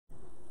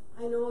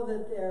I know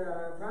that there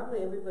are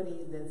probably everybody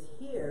that's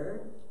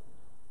here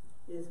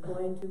is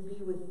going to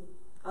be with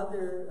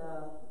other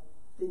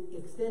the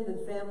extended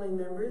family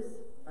members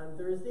on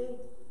Thursday.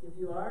 If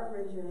you are,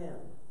 raise your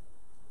hand.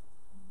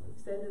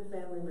 Extended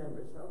family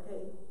members.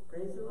 Okay,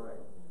 praise the Lord.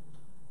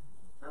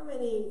 How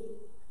many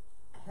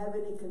have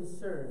any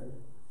concern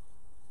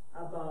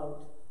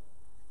about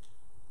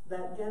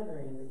that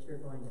gathering that you're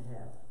going to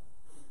have?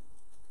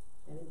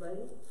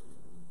 Anybody?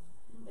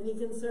 Any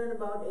concern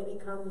about any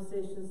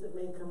conversations that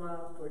may come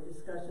up or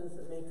discussions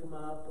that may come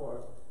up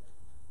or...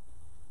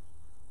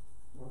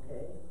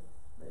 Okay,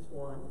 there's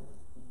one.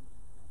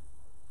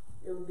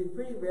 It would be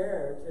pretty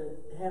rare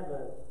to have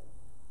a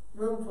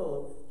room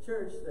full of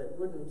church that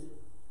wouldn't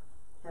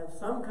have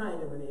some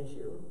kind of an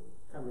issue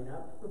coming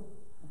up,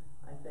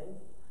 I think.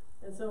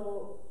 And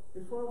so,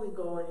 before we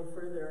go any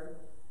further,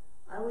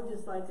 I would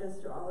just like us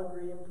to all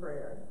agree in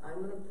prayer. I'm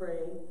going to pray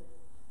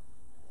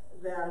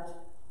that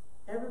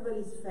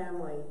everybody's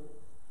family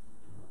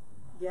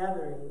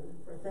gathering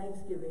for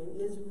Thanksgiving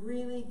is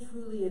really,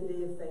 truly a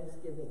day of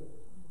Thanksgiving.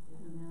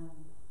 Amen.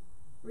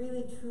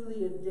 Really,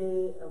 truly a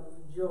day of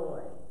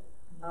joy,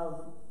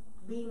 of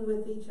being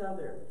with each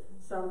other.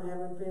 Some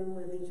haven't been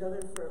with each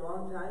other for a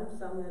long time.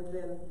 Some have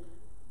been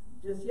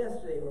just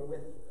yesterday were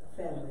with a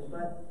family.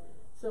 But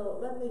so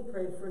let me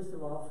pray first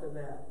of all for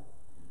that.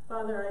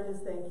 Father, I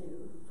just thank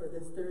you for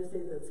this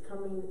Thursday that's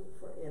coming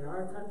in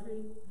our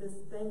country, this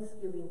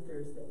Thanksgiving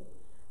Thursday,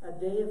 a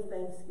day of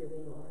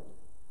Thanksgiving, Lord.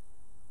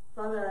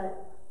 Father,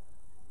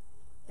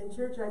 in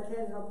church I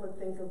can't help but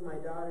think of my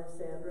daughter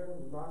Sandra,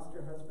 who lost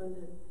her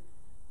husband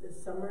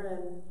this summer,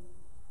 and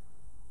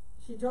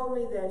she told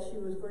me that she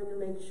was going to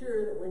make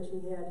sure that when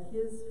she had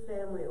his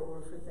family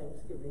over for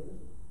Thanksgiving,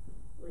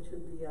 which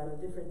would be on a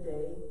different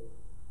day,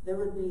 there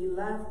would be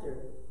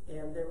laughter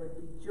and there would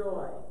be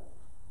joy.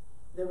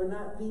 There would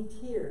not be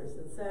tears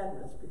and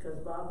sadness because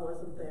Bob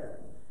wasn't there.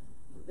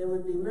 There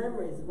would be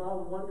memories of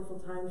all the wonderful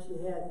times she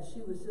had, and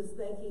she was just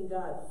thanking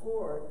God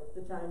for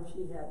the time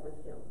she had with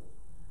him,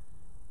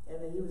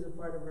 and that he was a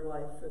part of her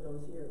life for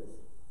those years.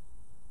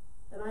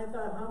 And I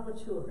thought, how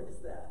mature is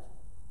that?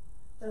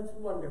 That's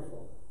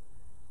wonderful.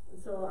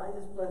 And so I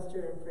just blessed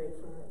her and prayed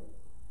for her.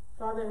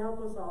 Father, help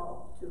us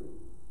all to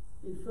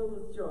be filled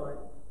with joy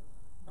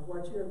of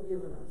what you have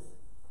given us.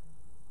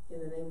 In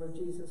the name of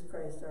Jesus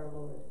Christ our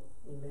Lord.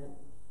 Amen.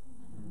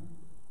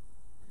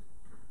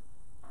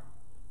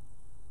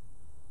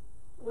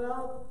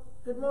 Well,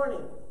 good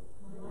morning.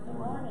 Good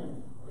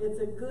morning. It's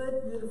a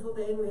good, beautiful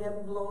day. We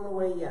haven't blown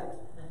away yet.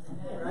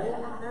 Right?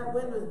 That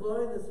wind was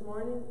blowing this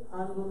morning.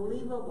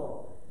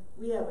 Unbelievable.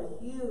 We have a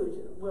huge,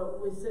 well,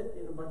 we sit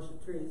in a bunch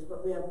of trees,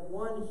 but we have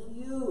one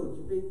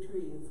huge big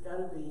tree. It's got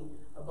to be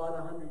about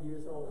 100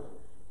 years old.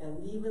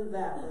 And even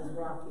that was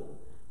rocking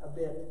a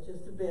bit,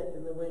 just a bit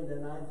in the wind.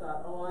 And I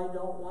thought, oh, I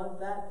don't want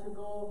that to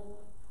go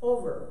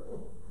over,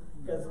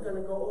 because it's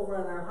going to go over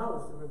on our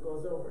house if it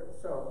goes over.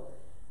 So,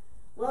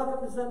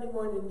 welcome to Sunday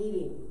morning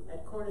meeting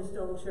at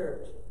Cornerstone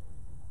Church,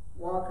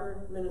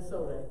 Walker,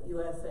 Minnesota,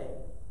 USA.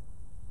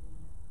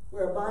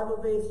 We're a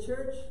Bible-based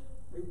church.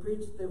 We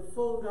preach the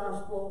full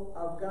gospel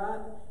of God.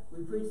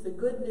 We preach the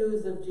good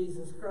news of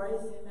Jesus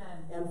Christ.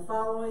 Amen. And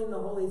following the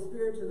Holy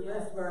Spirit to the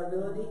best of our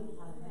ability.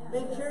 Amen.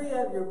 Make sure you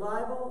have your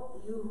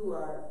Bible, you who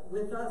are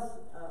with us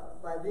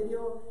by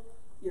video,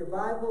 your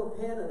Bible,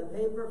 a pen, and a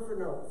paper for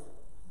notes.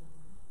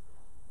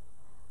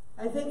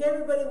 I think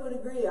everybody would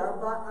agree our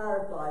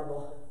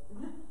Bible.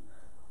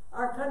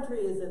 Our country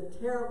is a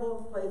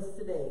terrible place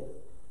today.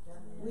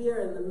 We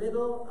are in the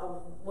middle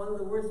of one of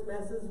the worst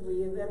messes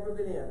we have ever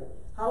been in.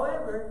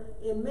 However,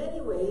 in many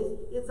ways,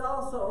 it's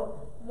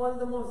also one of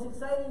the most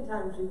exciting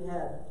times we've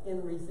had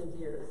in recent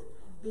years,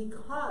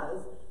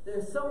 because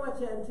there's so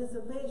much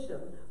anticipation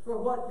for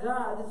what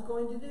God is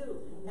going to do.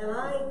 And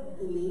I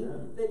believe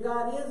that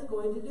God is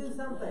going to do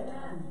something.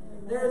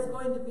 There is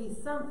going to be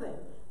something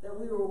that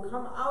we will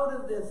come out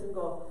of this and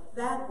go,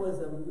 that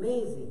was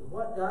amazing,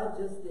 what God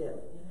just did.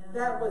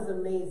 That was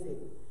amazing.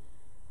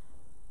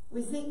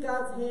 We seek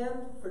God's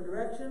hand for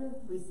direction.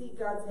 We seek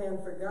God's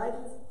hand for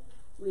guidance.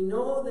 We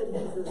know that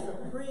he's the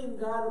supreme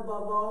God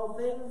above all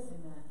things.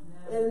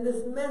 And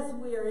this mess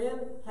we are in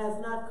has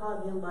not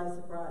caught him by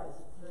surprise.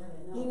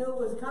 He knew it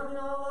was coming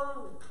all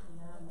along,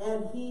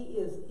 and he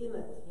is in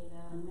it.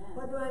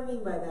 What do I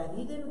mean by that?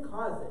 He didn't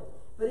cause it,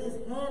 but his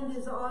hand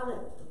is on it.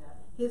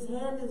 His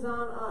hand is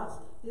on us.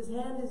 His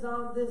hand is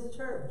on this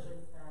church.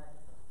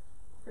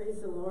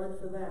 Praise the Lord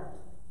for that.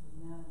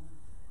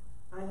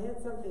 I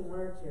had something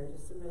marked here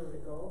just a minute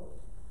ago,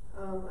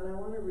 and I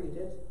want to read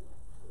it.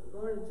 The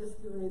Lord has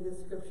just given me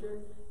this scripture.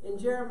 In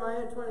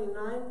Jeremiah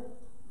 29,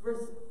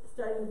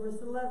 starting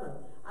verse 11.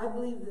 I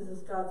believe this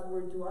is God's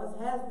word to us.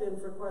 Has been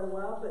for quite a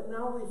while, but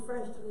now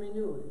refreshed and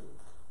renewed.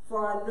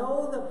 For I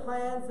know the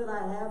plans that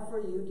I have for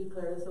you,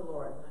 declares the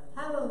Lord.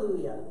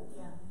 Hallelujah.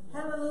 Yeah.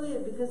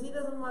 Hallelujah, because he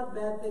doesn't want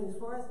bad things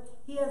for us.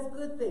 He has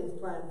good things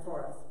planned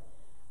for us.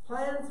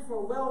 Plans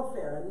for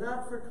welfare and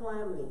not for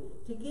calamity,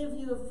 to give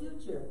you a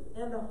future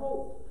and a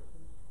hope.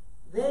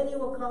 Then you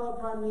will call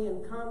upon me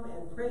and come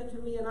and pray to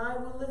me, and I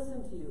will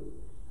listen to you.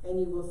 And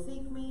you will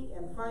seek me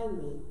and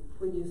find me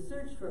when you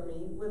search for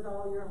me with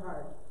all your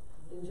heart.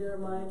 In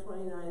Jeremiah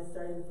 29,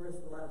 starting verse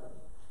 11.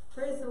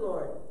 Praise the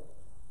Lord.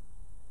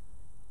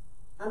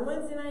 On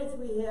Wednesday nights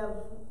we have,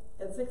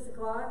 at 6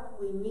 o'clock,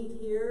 we meet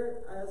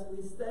here as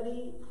we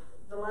study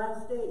the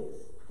last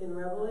days in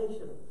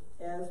Revelation,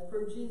 as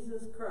per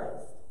Jesus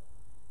Christ.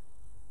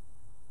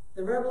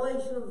 The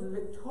revelation of the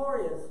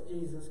victorious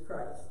Jesus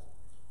Christ.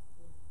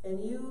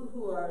 And you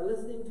who are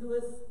listening to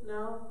us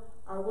now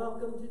are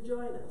welcome to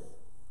join us.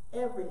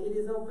 It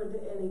is open to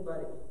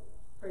anybody.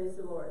 Praise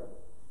the Lord.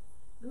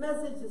 The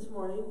message this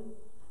morning,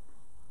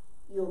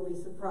 you'll be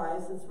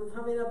surprised, since we're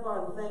coming up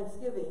on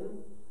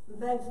Thanksgiving. And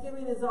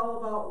Thanksgiving is all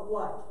about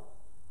what?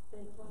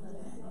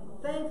 Thankfulness.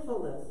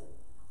 Thankfulness.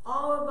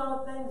 All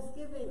about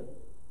Thanksgiving.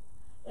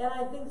 And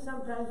I think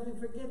sometimes we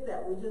forget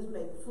that. We just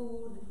make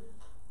food,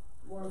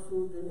 more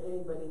food than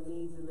anybody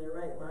needs in their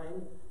right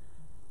mind.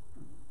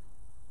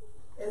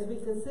 As we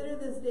consider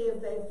this day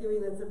of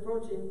Thanksgiving that's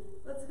approaching,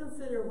 let's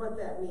consider what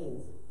that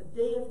means. A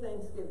day of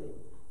Thanksgiving.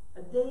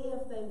 A day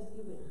of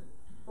Thanksgiving.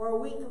 Or a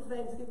week of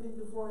Thanksgiving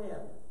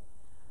beforehand.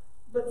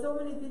 But so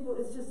many people,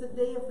 it's just a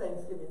day of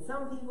Thanksgiving.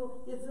 Some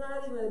people, it's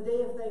not even a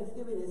day of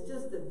Thanksgiving. It's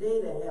just a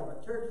day to have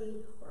a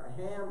turkey or a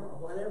ham or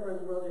whatever in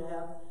the world you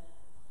have,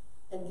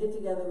 and get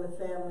together with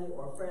family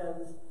or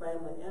friends,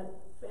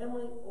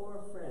 family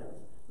or friends.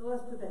 No,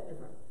 let's put that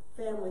different.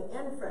 Family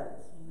and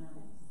friends.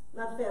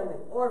 Not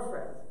family or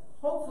friends.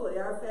 Hopefully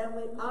our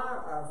family are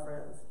our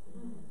friends.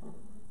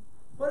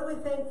 What are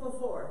we thankful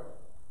for?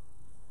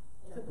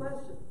 It's a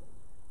question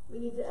we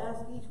need to ask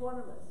each one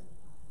of us.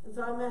 And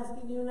so I'm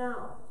asking you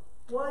now,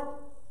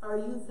 what are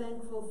you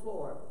thankful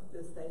for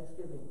this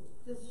Thanksgiving?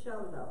 Just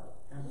shout it out.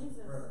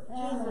 Jesus.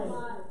 Jesus.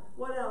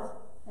 What else?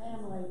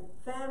 Family.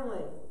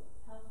 Family.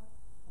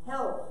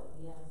 Health.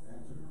 Yes.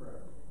 Answered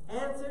prayer.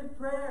 Answered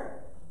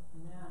prayer.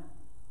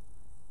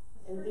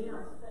 Yeah. Anything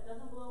else? That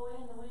doesn't blow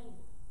away in the wind.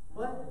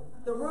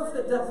 What? The roof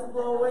that doesn't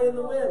blow away in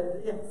the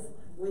wind. Yes,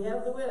 we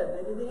have the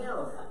wind. Anything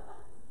else?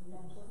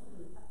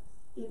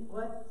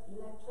 What?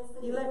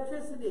 Electricity.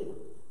 Electricity.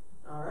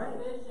 All right.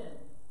 Vision.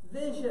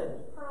 Vision.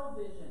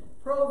 Provision.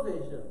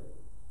 Provision.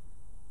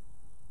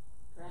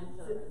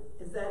 Grandchildren.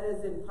 Is that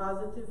as in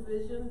positive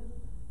vision?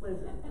 What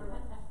is it?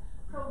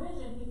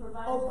 Provision, he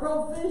provides. Oh,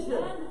 provision,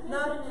 And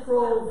not vision as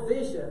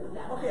provision.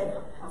 well. Okay,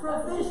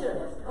 provision.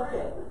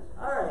 Okay,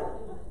 all right.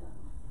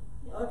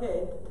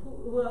 Okay,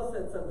 who else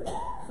said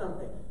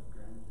something?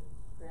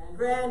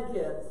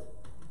 Grandkids.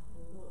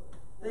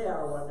 They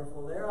are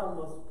wonderful. They're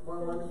almost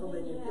more wonderful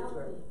than your kids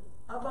were.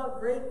 How about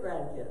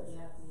great-grandkids?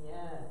 Yes.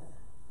 Yes.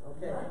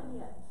 Okay. Not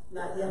yet.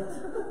 Not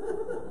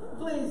yet.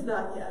 Please,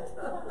 not yet.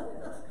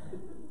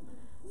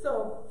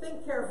 So,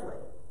 think carefully.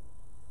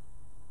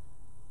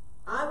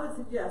 I would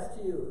suggest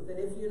to you that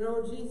if you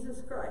know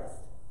Jesus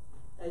Christ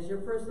as your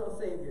personal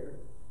Savior,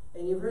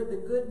 and you've heard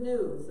the good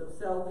news of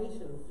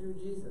salvation through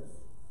Jesus,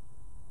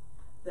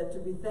 that to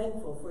be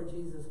thankful for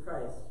Jesus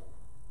Christ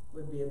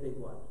would be a big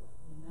one.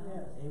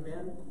 Yes.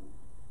 Amen?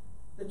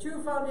 The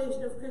true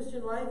foundation of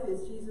Christian life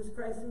is Jesus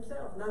Christ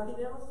himself.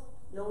 Nothing else.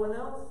 No one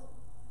else.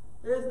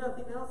 There is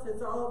nothing else.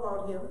 It's all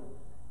about him.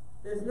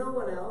 There's no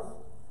one else.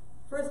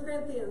 1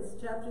 Corinthians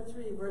chapter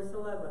 3, verse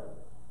 11.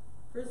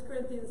 1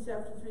 Corinthians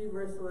chapter 3,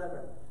 verse 11.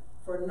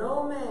 For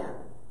no man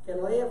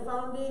can lay a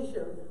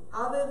foundation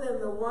other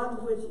than the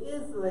one which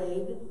is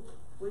laid,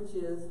 which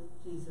is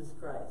Jesus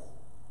Christ.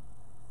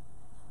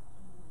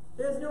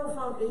 There's no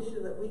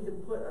foundation that we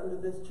can put under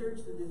this church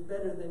that is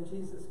better than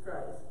Jesus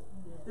Christ.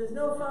 There's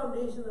no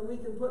foundation that we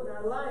can put in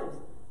our lives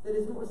that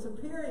is more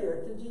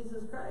superior to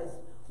Jesus Christ.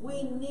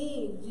 We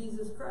need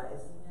Jesus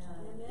Christ.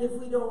 If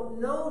we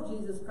don't know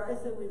Jesus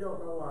Christ, then we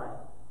don't know why.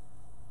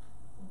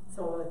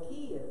 So the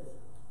key is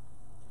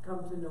to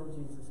come to know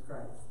Jesus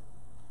Christ.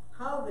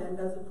 How then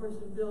does a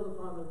person build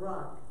upon the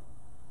rock,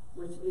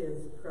 which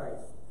is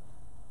Christ?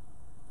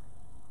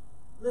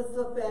 Let's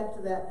look back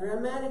to that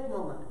dramatic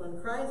moment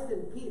when Christ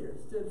and Peter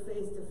stood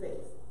face to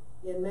face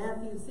in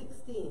Matthew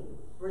 16,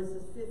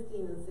 verses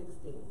 15 and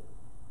 16.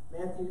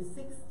 Matthew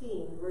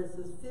 16,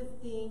 verses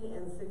 15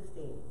 and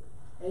 16.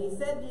 And he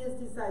said to his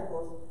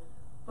disciples,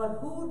 "But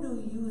who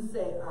do you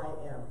say I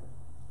am?"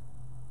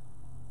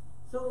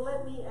 So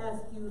let me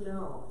ask you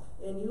now,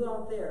 and you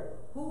out there,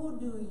 who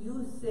do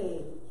you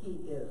say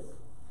he is?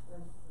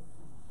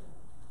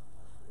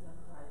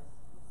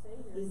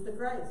 He's the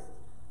Christ,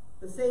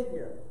 the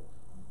Savior.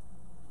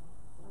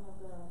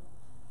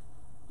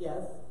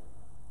 Yes.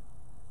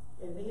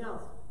 Anything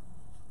else?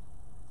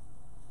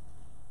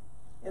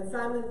 And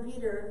Simon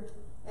Peter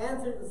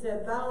answered and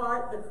said, "Thou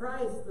art the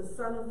Christ, the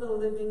Son of the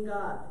living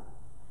God."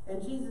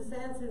 And Jesus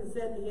answered and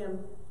said to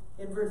him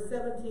in verse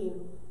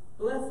 17,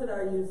 "Blessed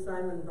are you,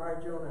 Simon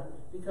Bar-Jonah,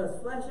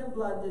 because flesh and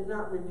blood did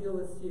not reveal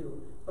this to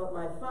you, but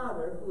my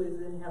Father who is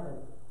in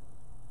heaven."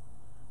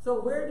 So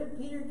where did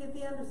Peter get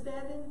the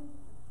understanding?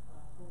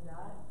 From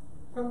God.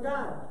 From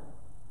God.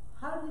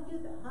 How did he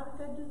do that? How did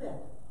God do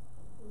that?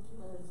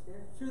 Holy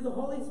Spirit. Through the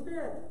Holy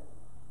Spirit.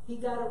 He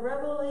got a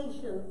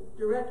revelation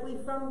directly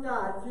from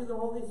God through the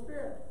Holy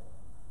Spirit.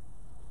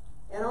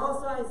 And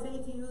also I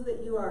say to you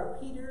that you are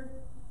Peter.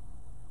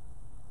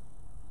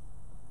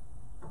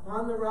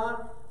 Upon the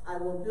rock I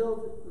will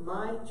build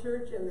my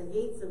church, and the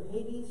gates of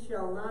Hades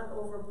shall not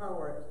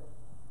overpower it.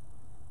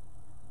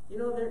 You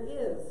know, there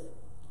is,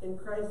 in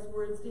Christ's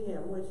words to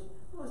him, which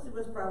most of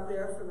us probably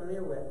are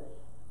familiar with,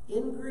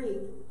 in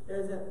Greek, there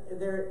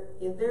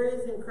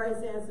is in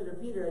Christ's answer to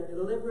Peter a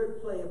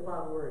deliberate play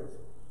upon words.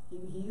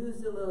 He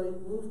used a little, he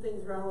moved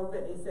things around a little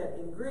bit. He said,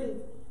 in Greek,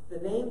 the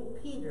name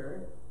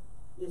Peter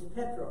is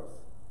Petros.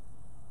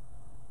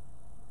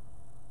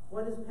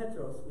 What does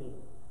Petros mean?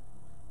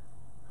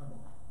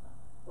 Pebble.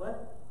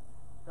 What?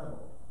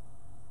 Pebble.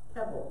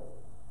 Pebble.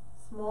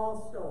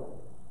 Small stone.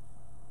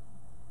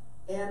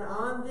 And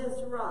on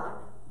this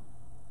rock,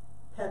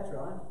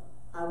 Petra,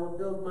 I will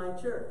build my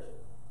church.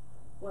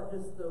 What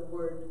does the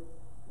word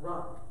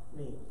rock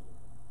mean?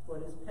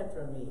 What does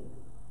Petra mean?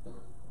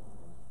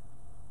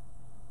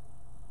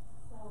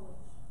 Solid.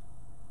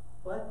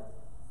 What?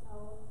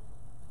 Solid.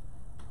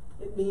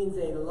 It means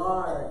a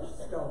large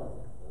stone.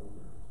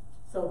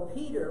 So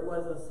Peter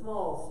was a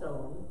small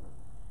stone,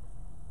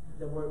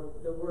 the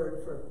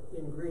word for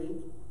in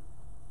Greek,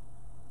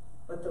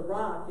 but the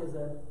rock is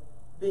a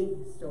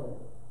big stone.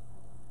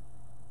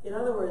 In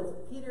other words,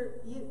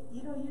 Peter,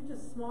 you know, you're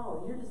just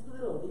small, you're just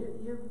little,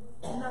 you're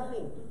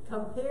nothing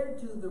compared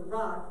to the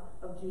rock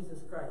of Jesus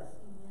Christ,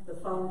 the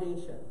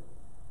foundation.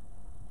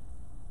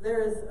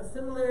 There is a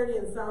similarity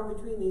in sound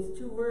between these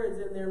two words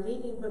and their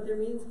meaning, but their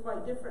meaning's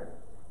quite different.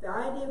 The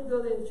idea of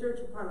building a church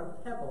upon a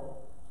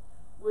pebble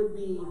would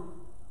be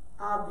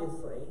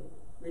obviously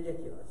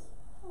ridiculous.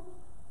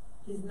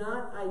 He's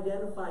not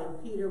identifying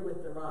Peter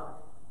with the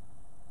rock,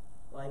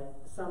 like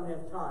some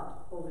have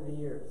taught over the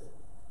years,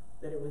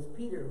 that it was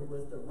Peter who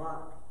was the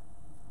rock.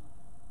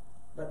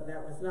 But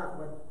that was not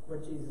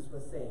what Jesus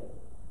was saying.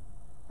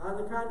 On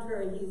the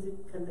contrary, he's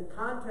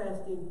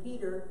contrasting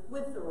Peter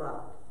with the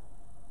rock.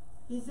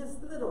 He's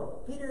just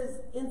little. Peter is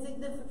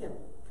insignificant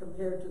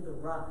compared to the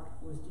rock,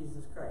 who is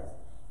Jesus Christ.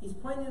 He's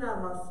pointing out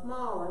how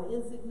small and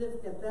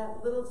insignificant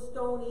that little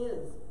stone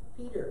is,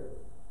 Peter,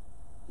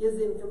 is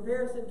in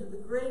comparison to the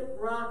great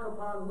rock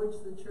upon which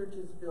the church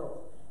is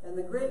built. And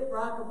the great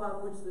rock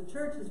upon which the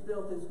church is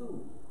built is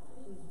who?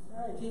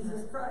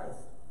 Jesus Christ.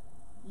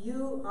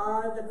 You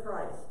are the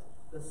Christ,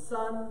 the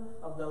Son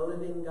of the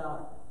living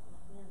God.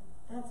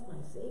 That's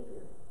my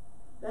Savior.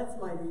 That's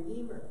my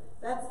Redeemer.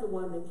 That's the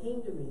one that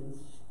came to me and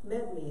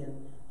met me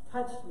and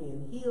touched me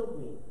and healed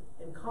me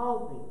and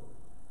called me.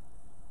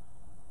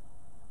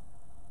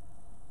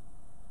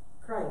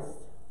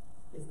 Christ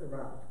is the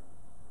rock.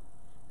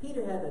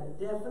 Peter had a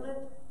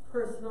definite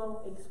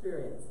personal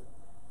experience.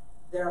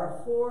 There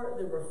were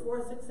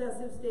four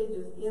successive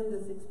stages in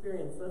this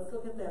experience. Let's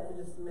look at that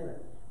for just a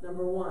minute.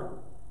 Number one,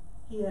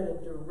 he had a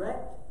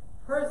direct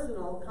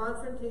personal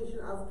confrontation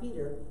of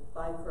Peter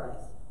by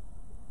Christ.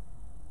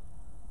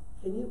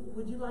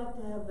 Would you like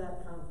to have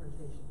that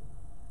confrontation?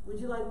 Would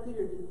you like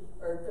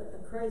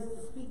Christ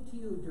to speak to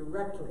you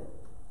directly?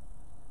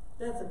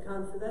 That's a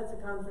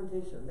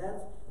confrontation.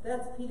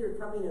 That's Peter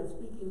coming and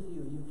speaking to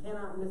you. You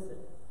cannot miss it.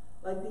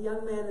 Like the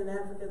young man in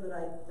Africa that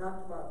I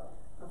talked about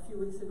a few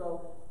weeks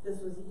ago. This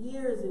was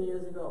years and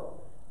years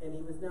ago, and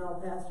he was now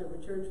a pastor of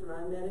a church when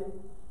I met him.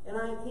 And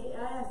I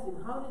asked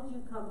him, how did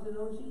you come to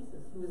know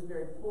Jesus? He was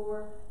very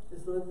poor,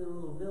 just lived in a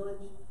little village,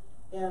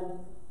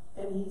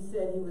 and he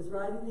said he was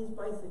riding his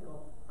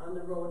bicycle on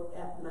the road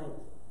at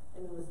night,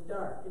 and it was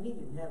dark, and he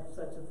didn't have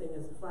such a thing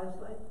as a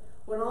flashlight,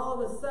 when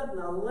all of a sudden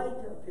a light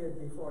appeared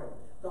before him.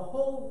 The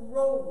whole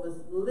road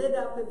was lit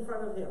up in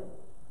front of him,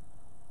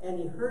 and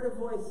he heard a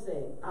voice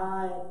say,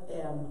 I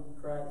am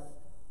Christ,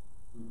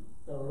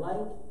 the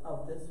light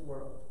of this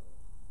world.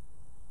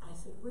 I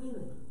said,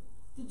 really?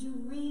 Did you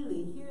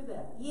really hear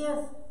that?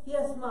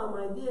 Yes, Mom,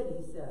 I did,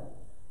 he said.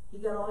 He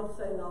got all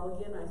excited all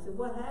again. I said,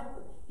 what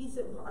happened? He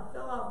said, well, I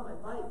fell off my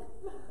bike.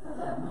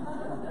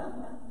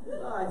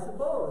 Well, I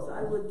suppose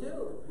I would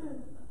too.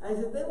 I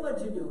said, then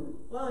what'd you do?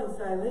 Well, he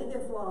said, I lay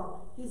there for a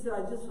while. He said,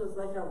 I just was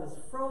like I was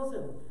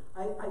frozen.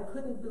 I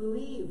couldn't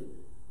believe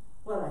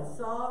what I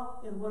saw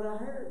and what I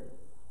heard.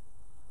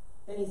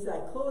 And he said,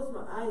 I closed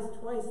my eyes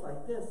twice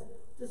like this,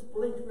 just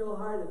blinked real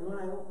hard, and when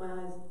I opened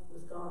my eyes, it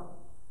was gone.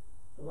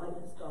 The light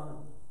was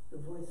gone. The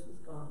voice was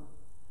gone.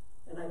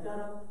 And I got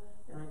up,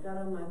 and I got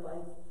on my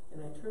bike, and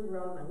I turned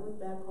around, and I went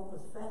back home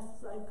as fast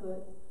as I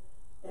could.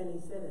 And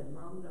he said, and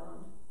Mom,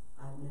 Don,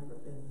 I've never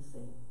been the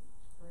same.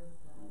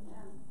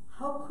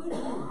 How could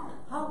you?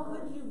 How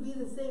could you be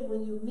the same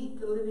when you meet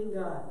the living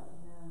God?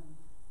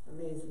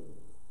 Amazing.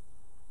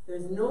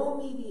 There's no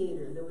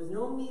mediator. There was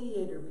no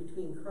mediator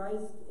between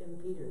Christ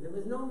and Peter. There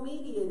was no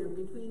mediator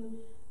between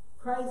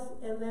Christ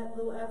and that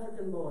little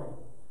African boy.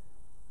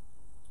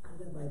 I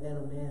was by then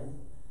a man.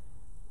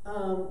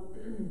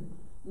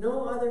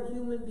 No other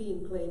human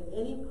being played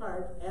any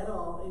part at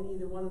all in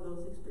either one of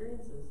those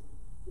experiences.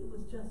 It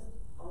was just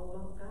all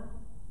about God.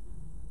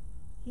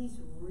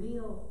 He's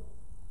real.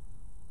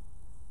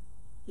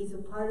 He's a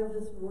part of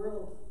this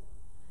world.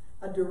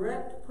 A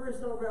direct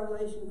personal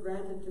revelation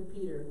granted to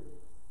Peter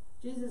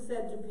Jesus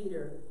said to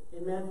Peter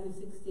in Matthew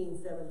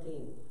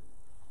 16:17,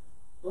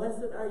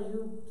 "Blessed are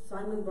you,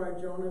 Simon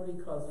Bar-Jonah,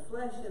 because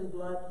flesh and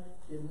blood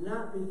did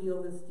not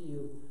reveal this to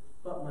you,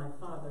 but my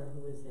Father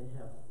who is in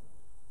heaven."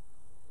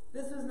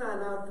 This was not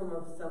an outcome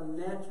of some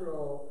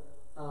natural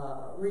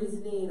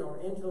reasoning or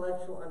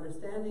intellectual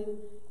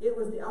understanding. It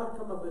was the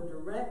outcome of a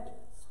direct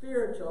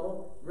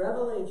spiritual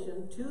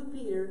revelation to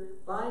Peter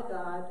by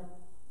God,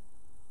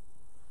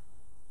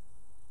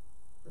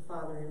 the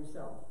Father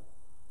himself.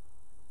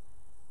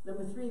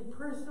 Number 3,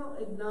 personal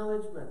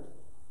acknowledgement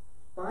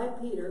by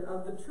Peter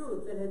of the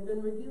truth that had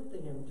been revealed to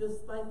him,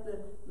 just like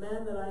the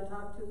man that I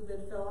talked to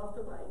that fell off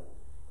the bike.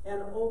 And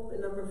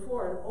number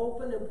 4, an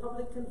open and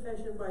public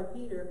confession by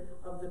Peter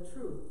of the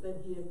truth that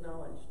he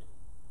acknowledged.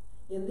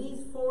 In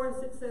these 4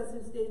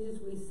 successive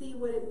stages, we see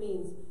what it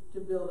means to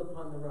build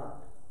upon the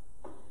rock.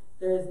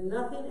 There is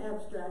nothing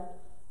abstract,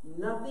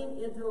 nothing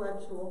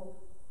intellectual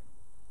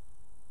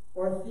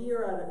or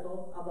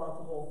theoretical about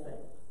the whole thing.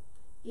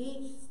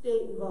 Each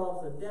state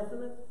involves a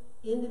definite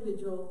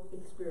individual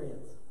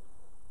experience.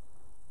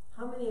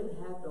 How many have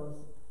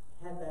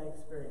had that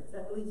experience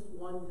at least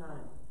one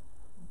time?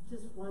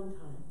 Just one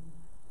time.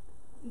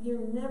 You're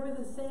never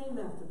the same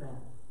after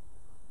that.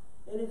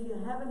 And if you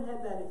haven't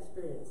had that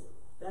experience,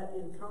 that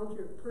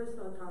encounter,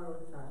 personal encounter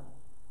with God,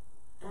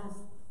 ask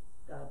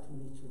God to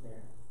meet you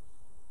there.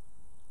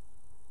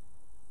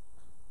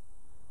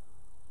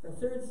 The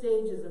 3rd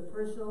stage is a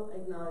personal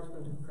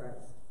acknowledgement of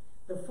Christ.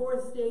 The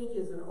 4th stage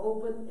is an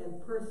open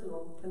and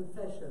personal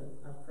confession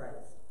of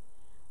Christ.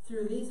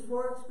 Through these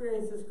 4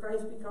 experiences,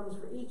 Christ becomes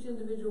for each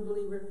individual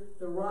believer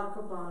the rock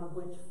upon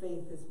which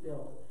faith is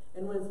built.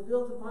 And when it's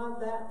built upon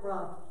that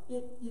rock,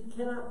 it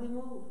cannot be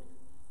moved.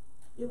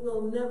 It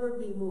will never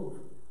be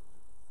moved.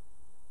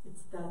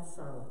 It's that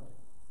solid.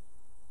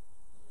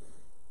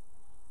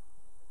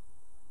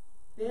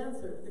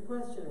 The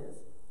question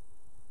is,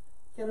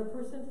 can a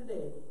person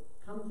today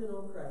come to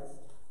know Christ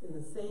in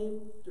the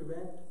same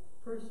direct,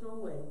 personal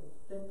way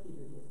that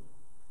Peter did?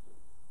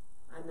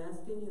 I'm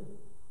asking you.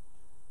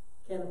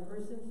 Can a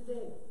person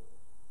today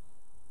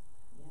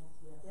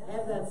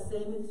have that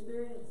same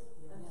experience?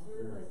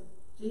 Absolutely.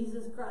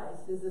 Jesus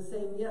Christ is the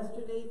same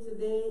yesterday,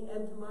 today,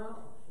 and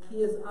tomorrow.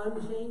 He is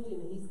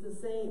unchanging. He's the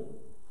same.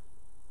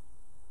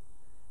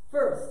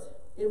 First,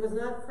 it was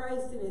not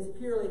Christ in his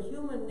purely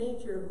human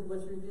nature who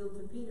was revealed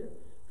to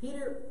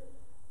Peter.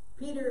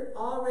 Peter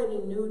already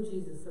knew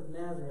Jesus of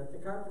Nazareth, the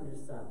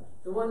carpenter's son.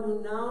 The one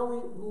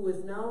who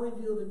was now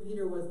revealed to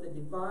Peter was the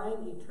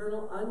divine,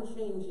 eternal,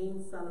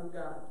 unchanging Son of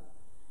God.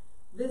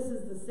 This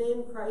is the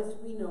same Christ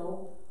we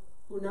know,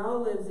 who now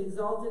lives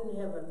exalted in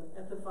heaven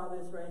at the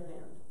Father's right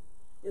hand.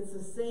 It's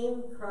the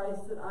same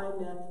Christ that I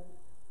met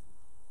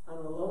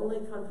on a lonely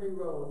country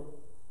road.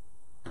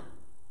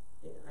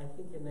 I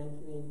think in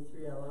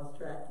 1983, I lost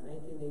track,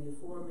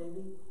 1984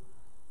 maybe.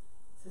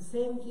 It's the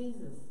same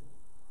Jesus.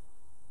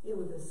 It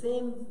was the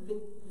same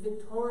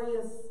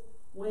victorious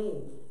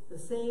way, the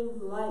same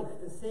life,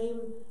 the same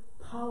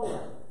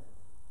power,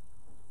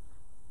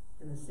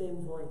 and the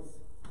same voice.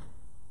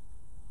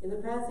 In the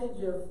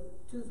passage of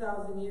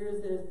 2,000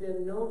 years, there's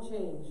been no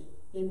change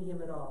in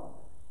him at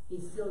all.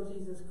 He's still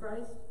Jesus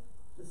Christ,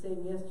 the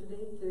same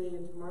yesterday, today,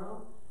 and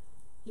tomorrow.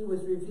 He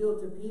was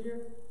revealed to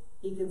Peter.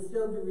 He can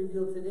still be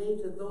revealed today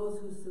to those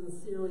who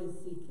sincerely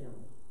seek him.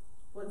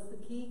 What's the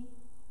key?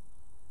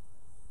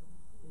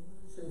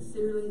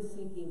 Sincerely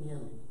seeking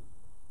him.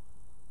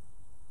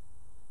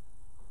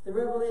 The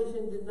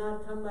revelation did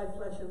not come by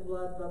flesh and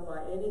blood, but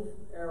by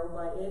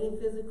any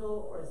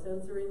physical or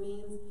sensory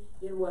means.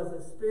 It was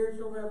a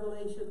spiritual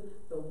revelation,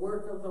 the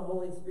work of the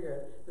Holy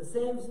Spirit. The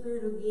same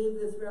Spirit who gave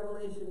this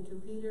revelation to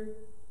Peter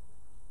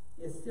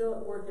is still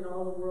at work in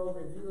all the world,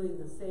 revealing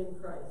the same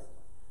Christ.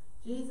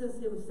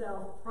 Jesus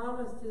himself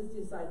promised his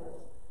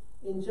disciples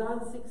in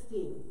John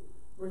 16,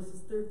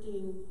 verses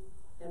 13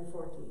 and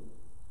 14.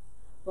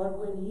 But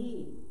when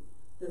he,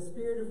 the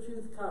Spirit of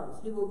truth,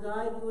 comes, he will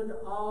guide you into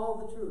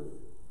all the truth.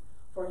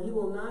 For he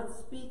will not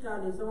speak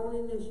on his own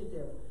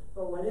initiative,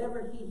 but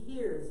whatever he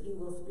hears, he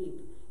will speak,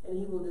 and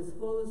he will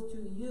disclose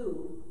to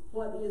you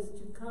what is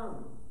to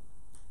come.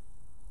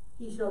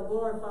 He shall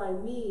glorify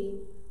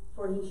me,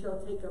 for he shall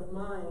take of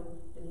mine,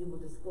 and he will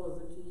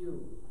disclose it to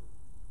you.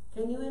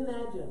 Can you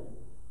imagine?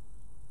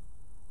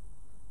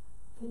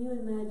 Can you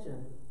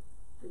imagine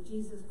that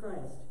Jesus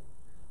Christ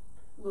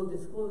will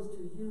disclose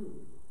to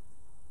you,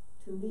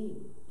 to me,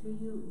 to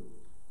you,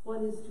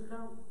 what is to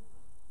come?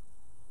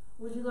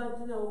 Would you like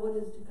to know what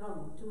is to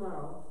come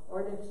tomorrow,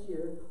 or next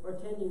year, or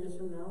 10 years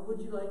from now? Would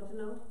you like to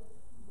know?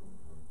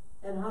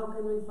 And how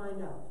can we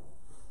find out?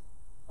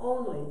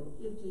 Only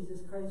if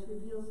Jesus Christ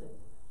reveals it.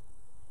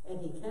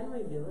 And he can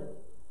reveal it.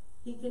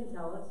 He can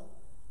tell us.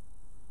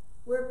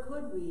 Where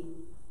could we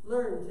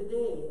learn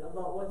today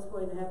about what's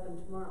going to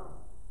happen tomorrow?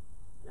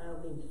 I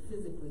don't mean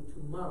physically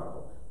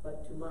tomorrow,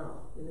 but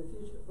tomorrow, in the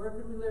future. Where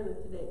could we learn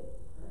it today?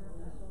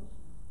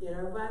 In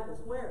our Bibles.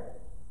 Where?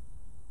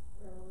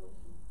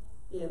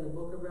 In the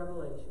book of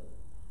Revelation.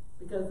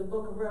 Because the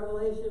book of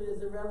Revelation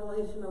is a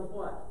revelation of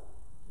what?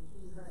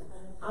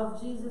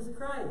 Of Jesus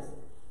Christ.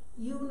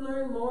 you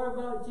learn more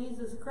about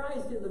Jesus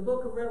Christ in the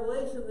book of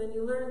Revelation than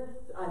you learn,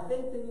 I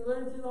think, than you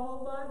learn through the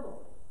whole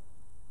Bible.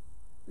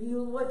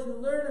 What you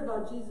learn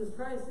about Jesus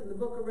Christ in the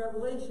book of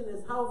Revelation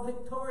is how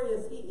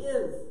victorious he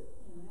is.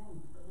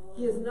 Amen.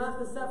 He is not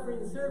the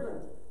suffering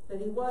servant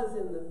that he was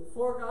in the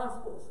 4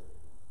 Gospels.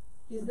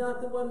 He's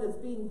not the one that's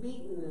being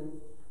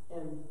beaten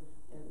and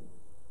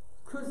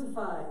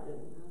crucified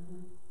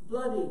and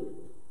bloodied.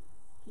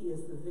 He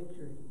is the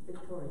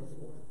victorious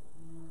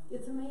one.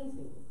 It's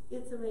amazing.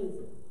 It's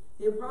amazing.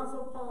 The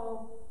Apostle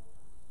Paul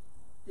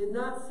did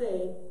not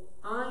say,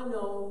 I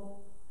know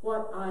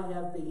what I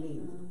have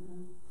believed.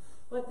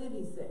 What did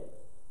he say?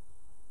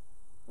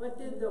 What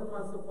did the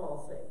Apostle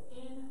Paul say?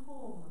 In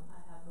whom I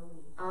have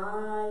believed.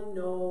 I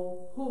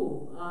know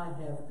whom I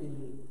have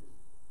believed.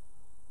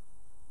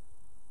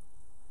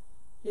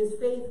 His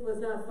faith was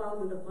not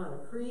founded upon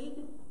a creed.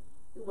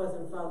 It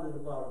wasn't founded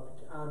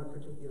on a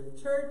particular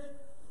church.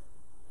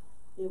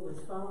 It was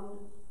founded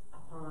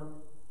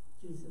upon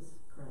Jesus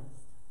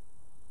Christ.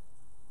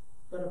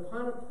 But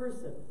upon a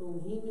person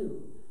whom he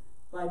knew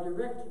by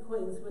direct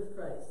acquaintance with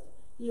Christ.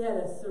 He had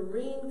a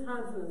serene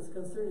confidence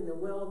concerning the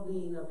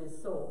well-being of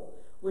his soul,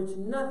 which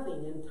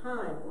nothing in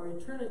time or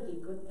eternity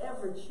could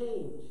ever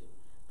change.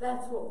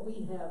 That's what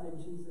we have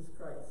in Jesus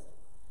Christ.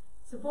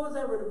 Suppose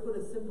I were to put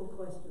a simple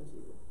question to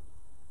you.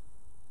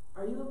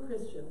 Are you a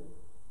Christian?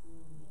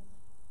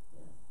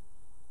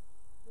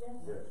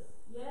 Yes.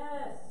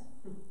 Yes.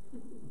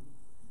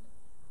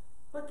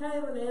 What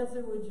kind of an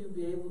answer would you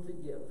be able to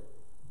give?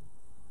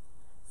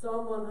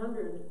 Psalm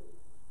 100,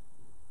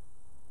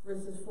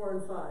 verses 4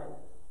 and 5.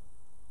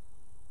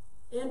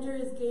 Enter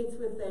his gates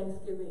with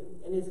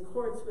thanksgiving and his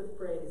courts with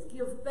praise.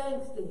 Give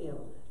thanks to him.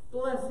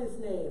 Bless his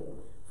name.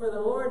 For the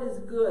Lord is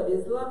good.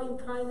 His loving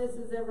kindness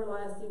is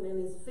everlasting,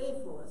 and his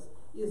faithfulness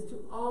is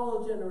to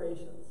all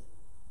generations.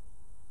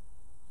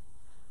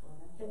 Well,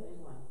 that's a big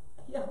one.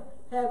 Yeah.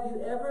 Have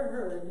you ever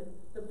heard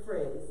the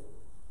phrase,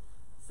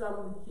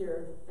 some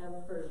here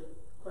have heard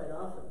quite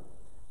often,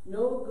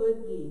 no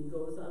good deed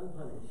goes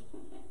unpunished?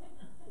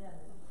 Yes.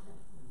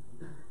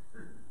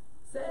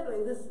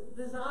 Sadly,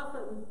 this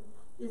often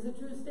is a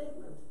true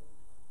statement.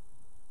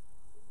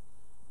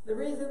 The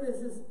reason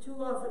this is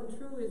too often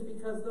true is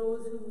because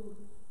those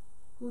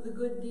who the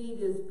good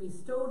deed is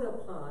bestowed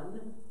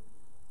upon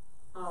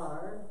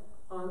are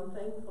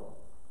unthankful.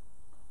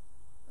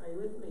 Are you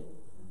with me?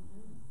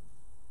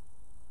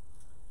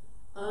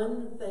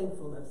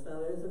 Unthankfulness.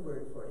 Now there's a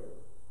word for you.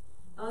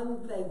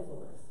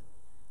 Unthankfulness.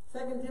 2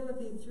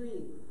 Timothy 3,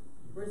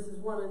 verses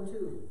 1 and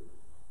 2.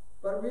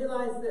 But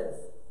realize this,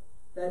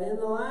 that in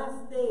the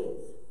last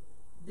days,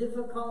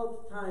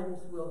 difficult times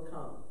will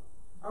come.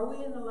 Are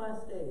we in the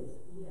last days?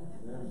 Yes.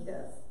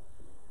 Yes.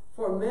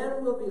 For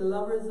men will be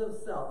lovers of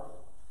self,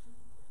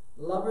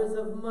 lovers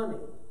of money,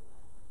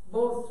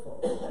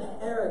 boastful,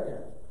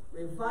 arrogant,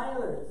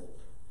 revilers,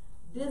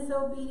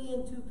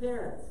 disobedient to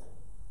parents,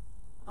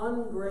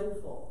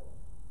 ungrateful,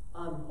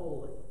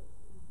 unholy.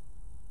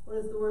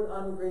 What does the word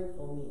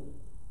ungrateful mean?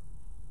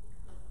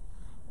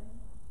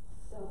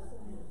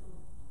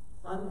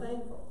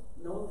 Unthankful,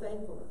 no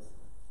thankfulness.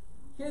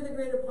 Here the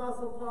great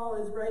apostle Paul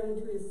is writing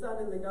to his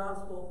son in the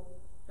gospel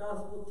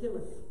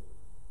Timothy.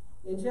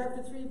 In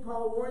chapter 3,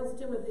 Paul warns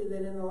Timothy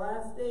that in the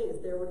last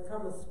days there would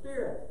come a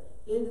spirit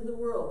into the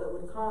world that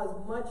would cause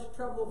much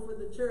trouble for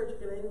the church.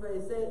 Can anybody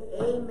say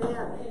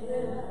amen?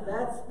 Amen.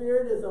 That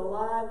spirit is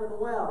alive and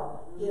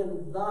well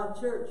in the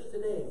church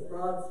today.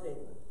 Broad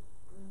statement.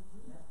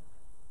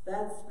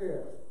 That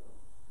spirit.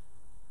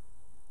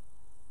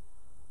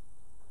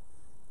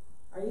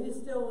 Are you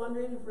still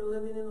wondering if we're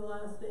living in the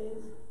last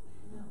days?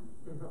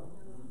 No.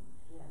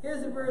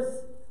 Here's a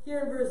verse. Here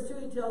in verse 2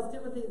 he tells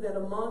Timothy that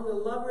among the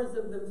lovers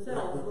of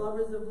themselves,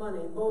 lovers of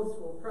money,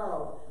 boastful,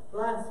 proud,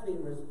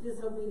 blasphemers,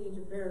 disobedient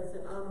to parents,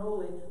 and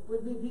unholy,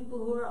 would be people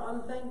who are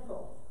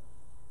unthankful.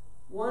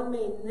 One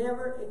may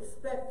never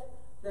expect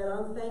that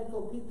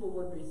unthankful people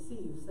would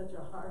receive such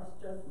a harsh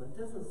judgment.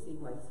 Doesn't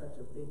seem like such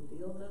a big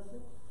deal, does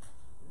it?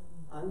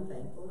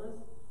 Unthankfulness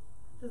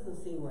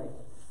doesn't seem like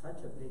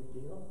such a big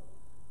deal.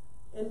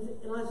 And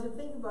unless you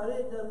think about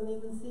it, it doesn't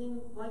even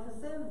seem like a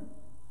sin.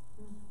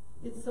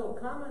 It's so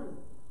common.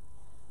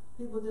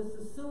 People just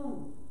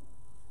assume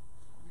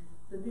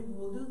that people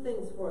will do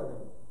things for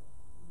them.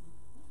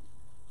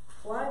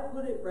 Why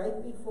put it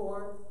right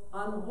before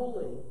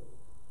unholy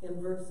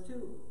in verse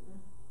 2?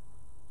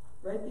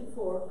 Right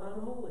before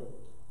unholy.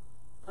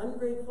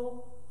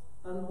 Ungrateful,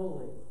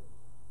 unholy.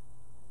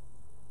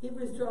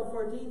 Hebrews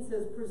 12:14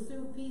 says,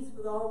 pursue peace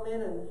with all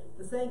men and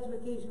the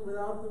sanctification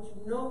without which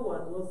no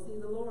one will see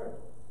the Lord.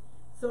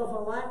 So if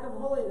a lack of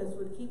holiness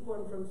would keep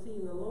one from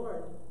seeing the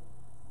Lord,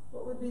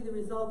 what would be the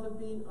result of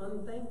being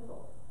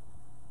unthankful?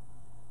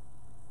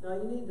 Now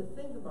you need to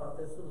think about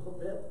this a little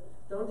bit.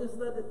 Don't just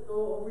let it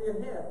go over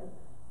your head.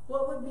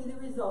 What would be the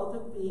result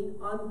of being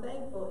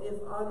unthankful if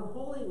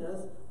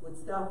unholiness would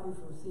stop you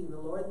from seeing the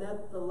Lord? And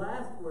that's the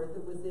last word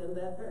that was in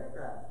that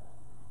paragraph.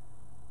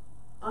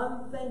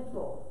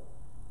 Unthankful.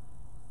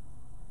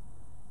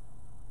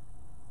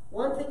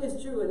 One thing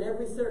is true in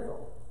every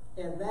circle,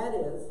 and that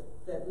is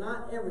that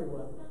not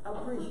everyone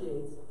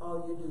appreciates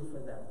all you do for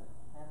them.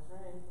 That's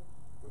right.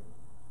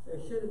 There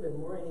should have been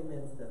more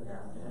amens than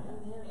that.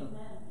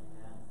 Amen.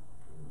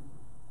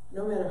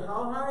 No matter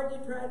how hard you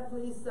try to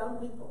please some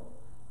people,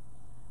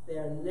 they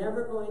are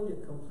never going to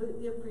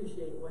completely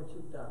appreciate what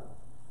you've done.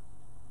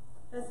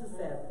 That's a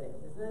sad thing,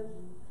 isn't it?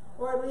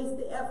 Or at least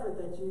the effort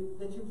that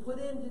you put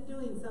into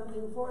doing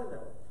something for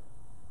them.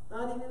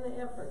 Not even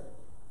the effort.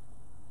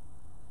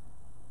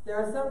 There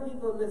are some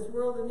people in this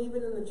world and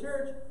even in the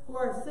church who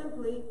are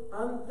simply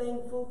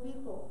unthankful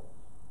people.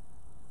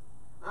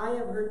 I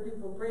have heard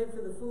people pray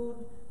for their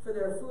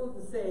food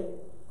and say,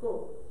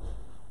 quote,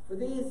 "For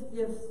these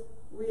gifts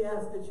we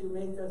ask that you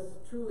make us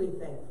truly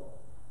thankful."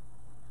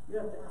 You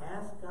have to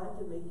ask God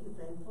to make you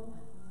thankful?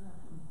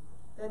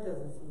 That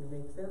doesn't seem to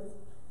make sense.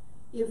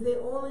 If they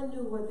only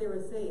knew what they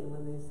were saying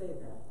when they say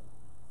that.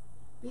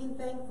 Being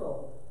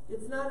thankful,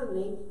 it's not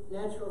a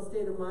natural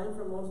state of mind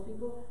for most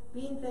people.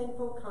 Being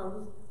thankful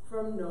comes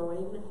from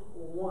knowing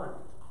want.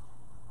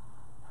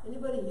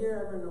 Anybody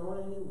here ever know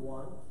any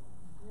want?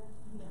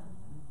 Yeah.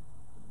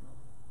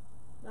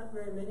 Not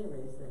very many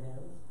raise their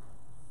hands.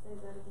 Say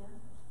that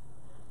again.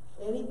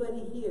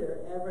 Anybody here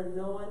ever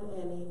known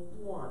any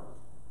want?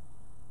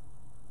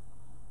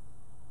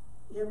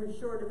 You ever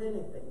short of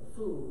anything?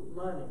 Food,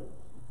 money,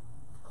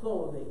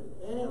 clothing,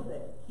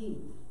 anything,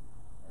 heat,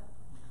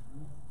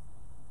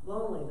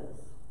 loneliness.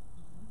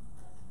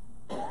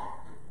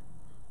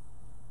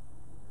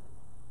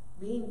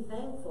 Being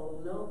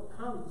thankful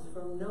comes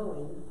from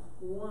knowing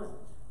want,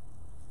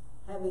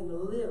 having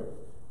lived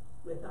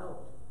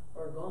without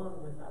or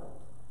gone without.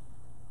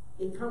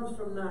 It comes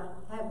from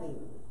not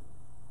having,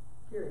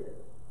 period.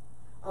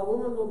 A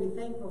woman will be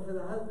thankful for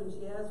the husband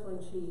she has when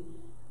she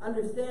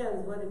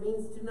understands what it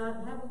means to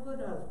not have a good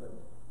husband.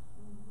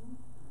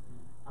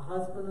 A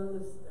husband on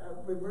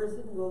the reverse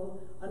it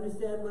will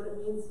understand what it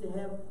means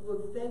will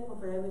be thankful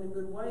for having a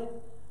good wife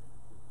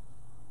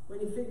when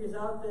he figures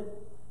out that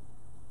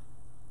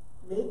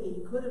maybe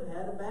he could have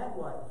had a bad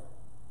wife.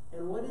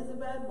 And what is a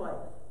bad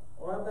wife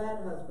or a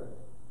bad husband?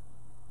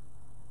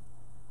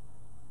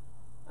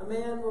 A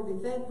man will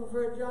be thankful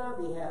for a job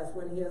he has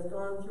when he has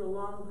gone through a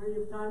long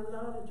period of time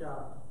without a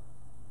job.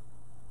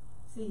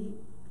 See,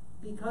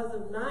 because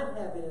of not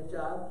having a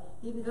job,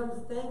 he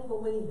becomes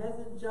thankful when he has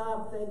a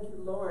job. Thank you,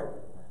 Lord.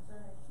 That's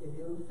right. If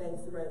you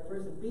thanks the right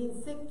person. Being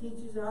sick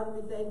teaches you how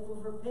to be thankful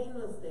for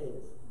painless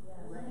days. Yes.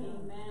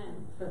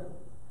 Amen. Oh,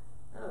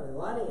 a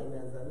lot of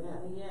amens on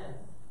that. Yes.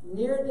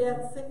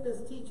 Near-death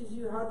sickness teaches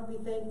you how to be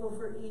thankful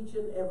for each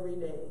and every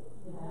day.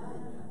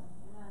 Amen.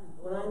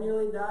 When I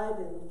nearly died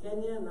in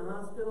Kenya in the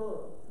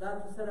hospital, the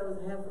doctor said I was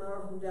half an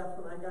hour from death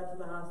when I got to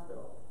the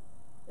hospital.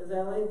 As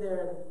I laid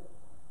there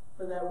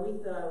for that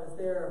week that I was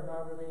there, or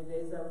however many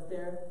days I was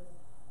there,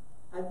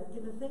 I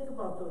began to think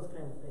about those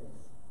kind of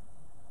things.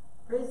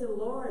 Praise the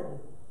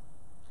Lord,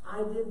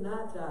 I did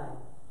not die.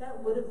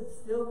 That would have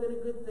still been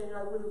a good thing.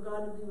 I would have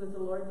gone to be with the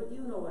Lord, but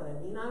you know what I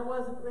mean. I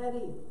wasn't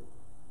ready.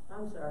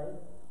 I'm sorry.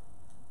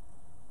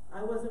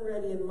 I wasn't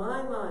ready in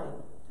my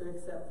mind to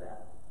accept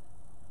that.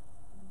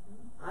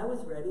 I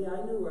was ready.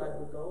 I knew where I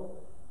would go.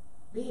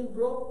 Being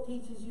broke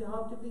teaches you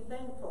how to be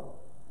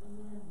thankful.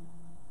 Amen.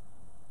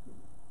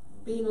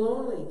 Being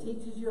lonely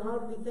teaches you how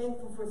to be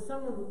thankful for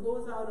someone who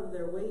goes out of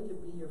their way to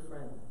be your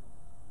friend.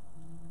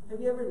 Have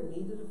you ever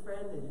needed a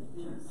friend and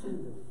you didn't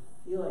seem to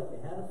feel like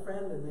you had a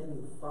friend, and then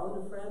you found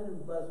a friend who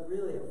was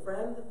really a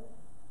friend?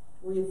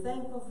 Were you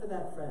thankful for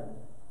that friend?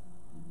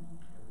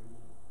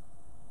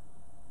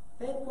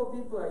 Thankful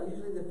people are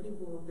usually the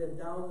people who've been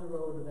down the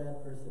road of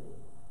adversity.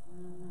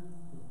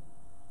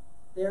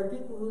 They are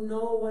people who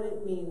know what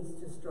it means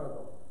to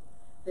struggle.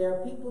 They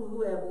are people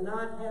who have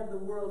not had the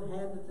world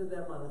handed to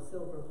them on a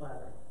silver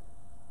platter.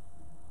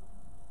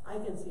 I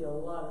can see a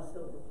lot of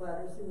silver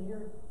platters in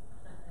here.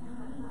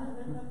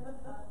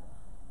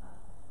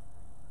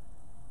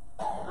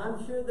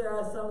 I'm sure there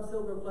are some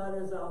silver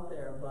platters out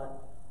there,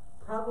 but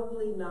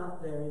probably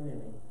not very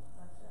many.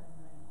 That's right.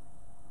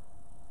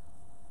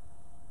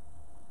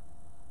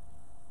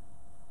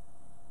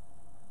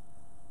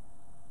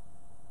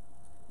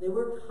 They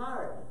worked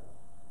hard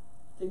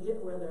to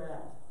get where they're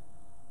at.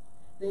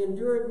 They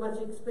endured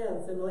much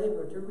expense and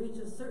labor to reach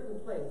a certain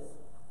place.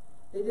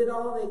 They did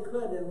all they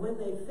could, and when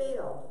they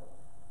failed,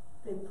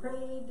 they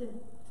prayed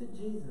to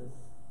Jesus,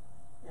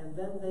 and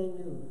then they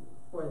knew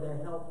where their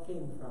help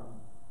came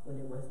from when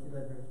it was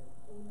delivered.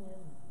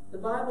 Amen. The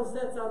Bible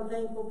sets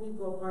unthankful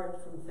people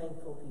apart from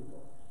thankful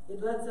people.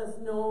 It lets us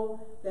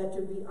know that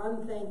to be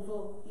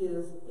unthankful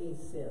is a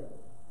sin.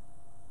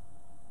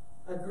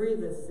 A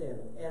grievous sin,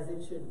 as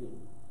it should be.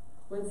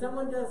 When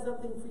someone does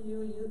something for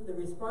you, the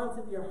response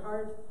of your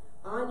heart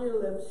on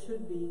your lips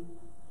should be,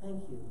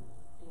 thank you.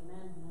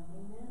 Amen.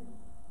 Amen.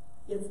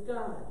 It's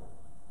God,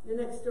 your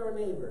next door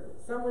neighbor,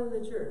 someone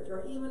in the church,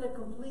 or even a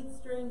complete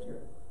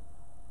stranger.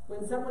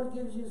 When someone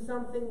gives you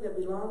something that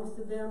belongs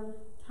to them,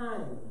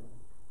 time,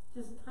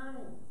 just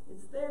time.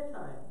 It's their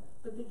time,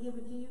 but they give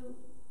it to you.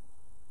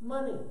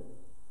 Money,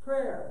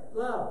 prayer,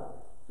 love.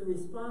 The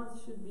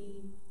response should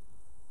be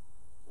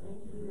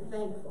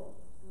thankful.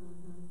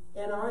 Mm-hmm.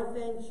 And our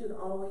thanks should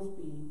always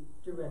be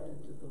directed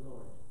to the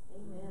Lord.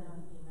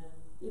 Amen. Amen.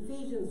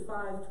 Ephesians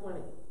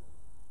 5:20.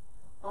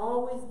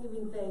 Always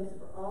giving thanks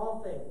for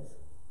all things.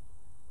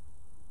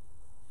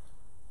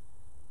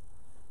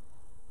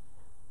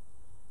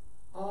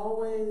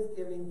 Always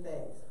giving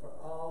thanks for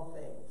all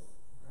things.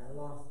 I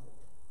lost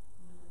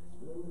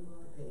it. Move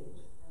the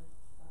page.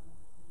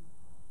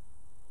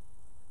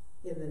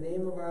 In the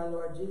name of our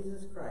Lord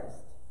Jesus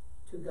Christ,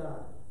 to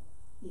God,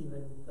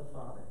 even the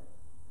Father.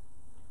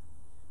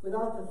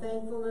 Without the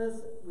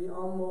thankfulness, we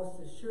almost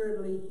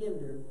assuredly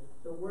hinder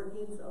the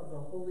workings of the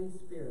Holy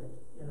Spirit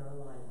in our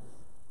lives.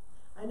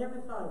 I never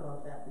thought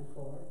about that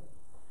before.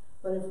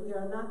 But if we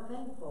are not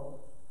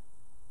thankful,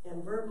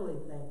 and verbally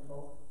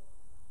thankful,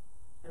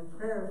 and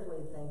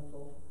prayerfully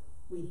thankful,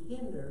 we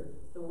hinder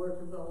the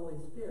work of the Holy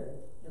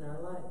Spirit in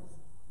our lives.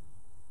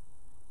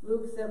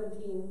 Luke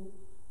 17,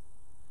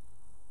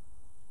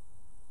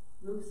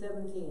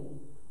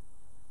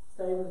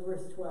 starting with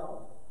verse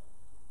 12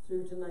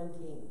 through to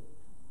 19.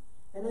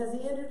 And as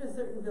he entered a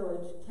certain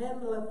village,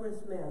 10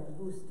 leprous men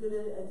who stood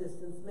at a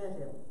distance met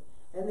him.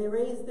 And they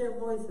raised their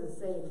voices,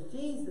 saying,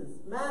 Jesus,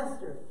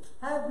 Master,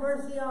 have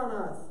mercy on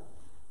us.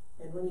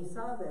 And when he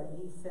saw them,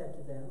 he said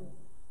to them,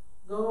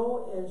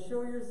 Go and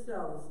show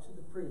yourselves to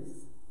the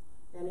priests.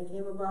 And it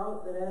came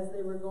about that as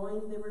they were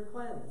going, they were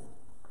cleansed.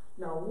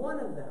 Now one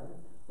of them,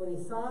 when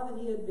he saw that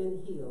he had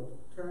been healed,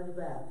 turned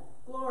back,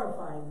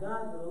 glorifying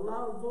God with a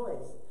loud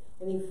voice.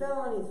 And he fell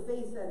on his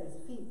face at his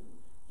feet,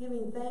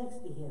 giving thanks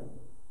to him.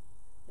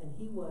 And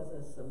he was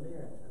a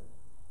Samaritan.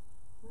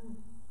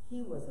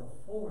 He was a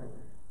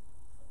foreigner.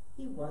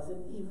 He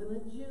wasn't even a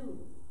Jew.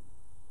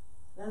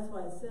 That's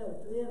why I said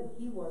at the end,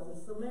 he was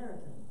a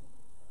Samaritan.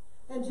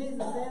 And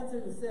Jesus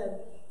answered and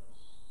said,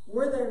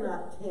 Were there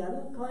not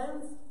 10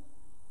 cleansed?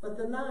 But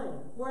the 9,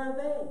 where are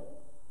they?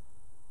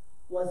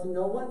 Was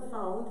no one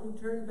found who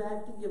turned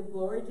back to give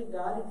glory to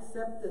God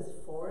except this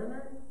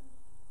foreigner?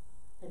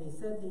 And he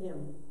said to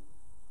him,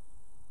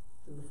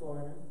 to the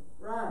foreigner,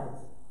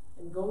 Rise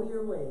and go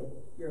your way.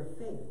 Your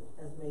faith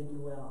has made you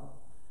well.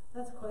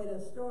 That's quite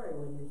a story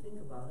when you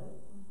think about it.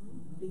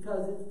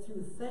 Because it's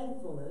through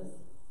thankfulness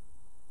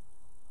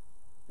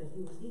that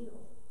he was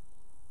healed.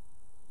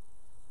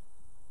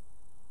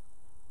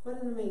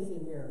 What an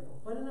amazing miracle.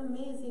 What an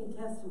amazing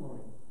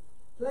testimony.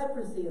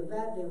 Leprosy of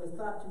that day was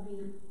thought to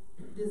be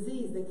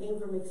disease that came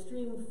from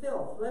extreme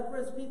filth.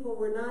 Leprous people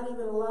were not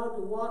even allowed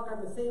to walk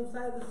on the same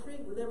side of the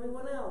street with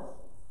everyone else.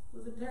 It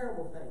was a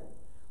terrible thing.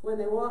 When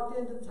they walked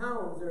into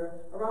towns or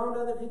around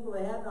other people,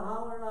 they had to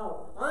holler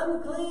out,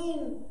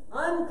 Unclean!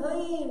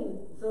 Unclean!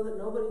 So that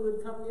nobody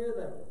would come near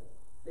them.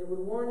 They would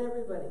warn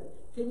everybody.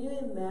 Can you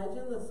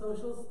imagine the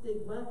social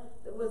stigma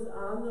that was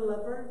on the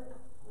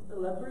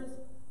lepers?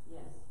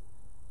 Yes.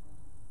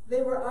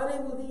 They were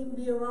unable to even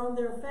be around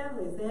their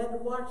families. They had to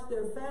watch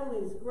their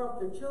families grow up,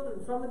 their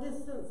children, from a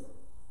distance.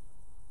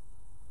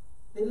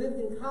 They lived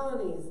in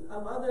colonies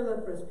of other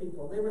leprous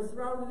people. They were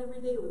surrounded every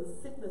day with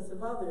the sickness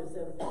of others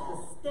and the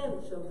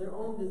stench of their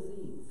own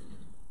disease.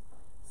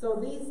 So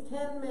these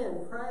 10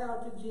 men cry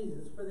out to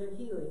Jesus for their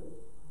healing,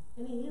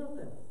 and he healed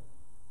them.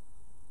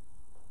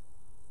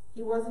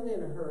 He wasn't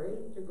in a hurry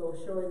to go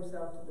show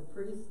himself to the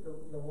priest, the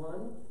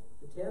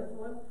 10th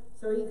one,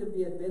 so he could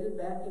be admitted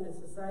back into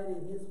society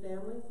and his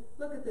family.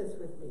 Look at this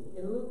with me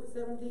in Luke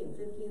 17,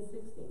 15,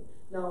 16.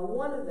 Now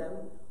one of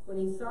them, when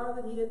he saw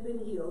that he had been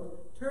healed,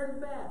 turned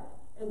back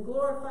and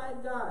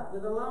glorified God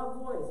with a loud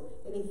voice.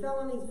 And he fell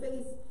on his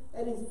face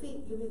at his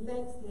feet, giving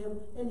thanks to him.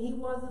 And he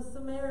was a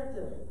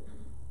Samaritan,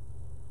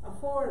 a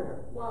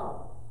foreigner.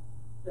 Wow.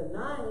 The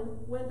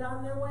 9 went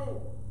on their way.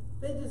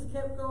 They just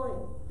kept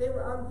going. They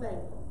were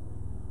unthankful.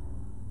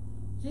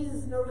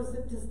 Jesus noticed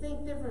a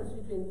distinct difference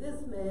between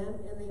this man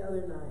and the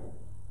other 9.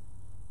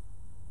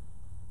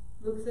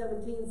 Luke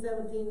 17,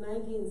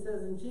 19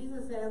 says, And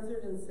Jesus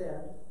answered and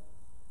said,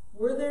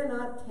 Were there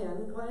not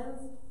 10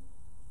 cleansed?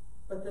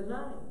 But the 9,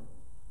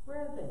 where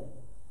are they?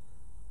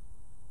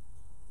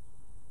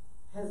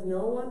 Was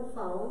no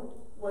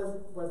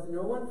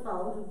one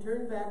found who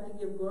turned back to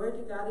give glory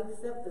to God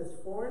except this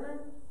foreigner?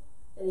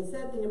 And he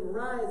said to him,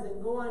 Rise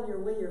and go on your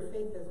way, your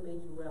faith has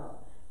made you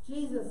well.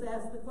 Jesus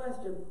asked the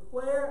question,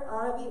 where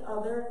are the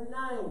other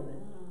 9?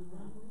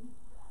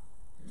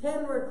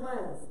 10 were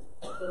cleansed,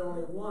 but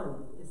only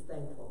 1 is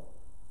thankful.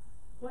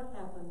 What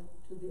happened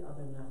to the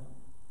other 9?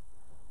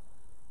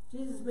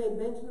 Jesus made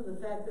mention of the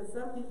fact that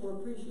some people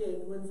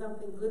appreciate when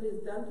something good is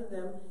done to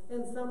them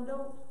and some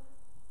don't.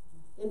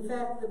 In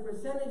fact, the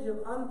percentage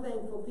of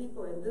unthankful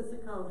people in this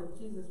account of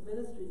Jesus'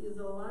 ministry is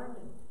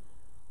alarming.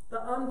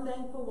 The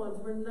unthankful ones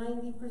were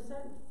 90%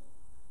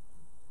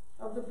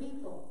 of the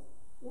people.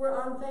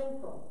 Were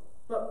unthankful.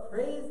 But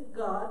praise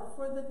God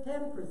for the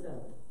 10%.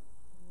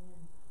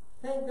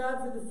 Thank God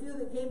for the few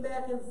that came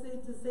back and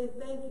say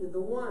thank you,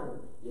 the 1.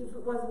 If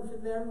it wasn't for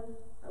them,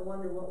 I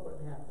wonder what would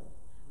happen.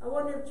 I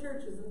wonder if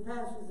churches and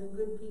pastors and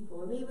good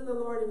people, and even the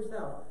Lord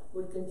himself,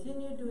 would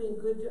continue doing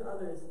good to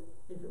others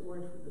if it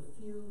weren't for the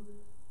few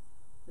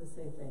to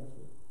say thank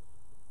you.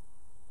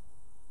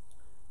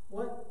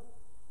 What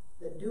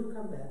that do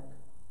come back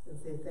and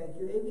say thank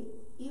you.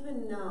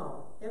 Even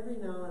now, every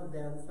now and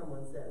then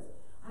someone says,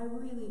 I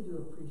really do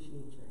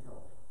appreciate your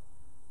help.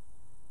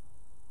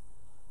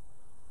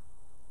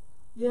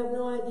 You have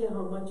no idea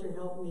how much your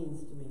help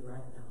means to me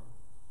right now.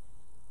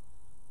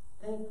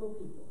 Thankful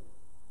people.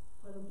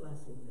 What a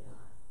blessing they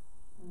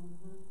are.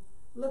 Mm-hmm.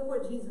 Look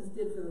what Jesus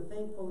did for the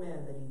thankful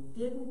man that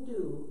he didn't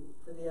do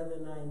for the other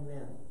 9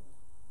 men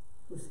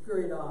who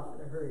scurried off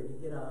in a hurry to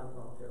get on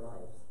about their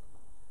lives.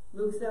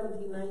 Luke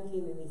 17:19,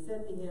 and he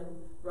said to him,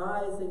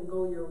 rise and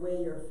go your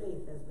way, your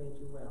faith has made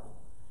you well.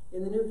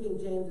 In the New King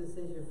James it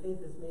says your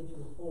faith has made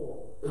you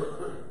whole.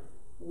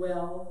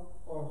 Well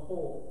or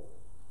whole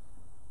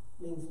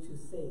means to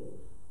save,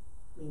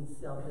 means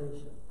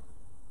salvation.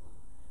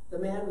 The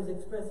man was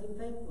expressing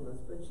thankfulness,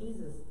 but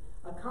Jesus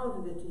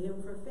accounted it to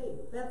him for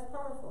faith. That's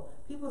powerful.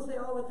 People say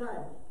all the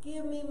time,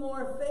 give me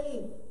more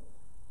faith.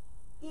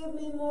 Give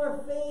me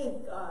more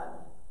faith, God.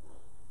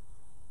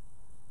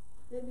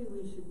 Maybe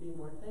we should be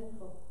more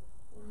thankful.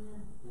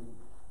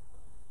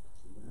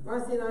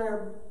 Marcy and I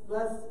are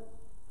blessed.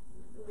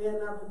 We had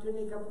an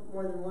opportunity,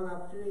 more than one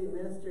opportunity, to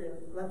minister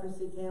in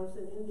leprosy camps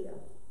in India.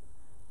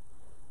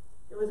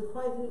 It was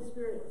quite an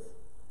experience.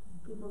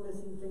 People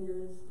missing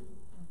fingers,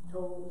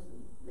 toes,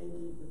 and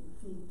maybe even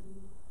feet.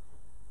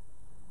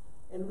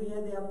 And we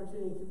had the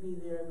opportunity to be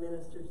there and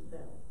minister to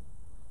them.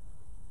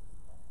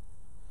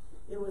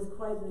 It was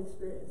quite an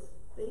experience.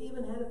 They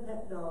even had a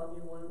pet dog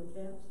in one of the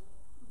camps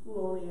who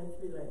only had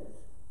 3 legs.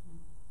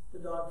 The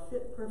dog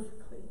fit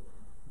perfectly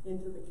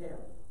into the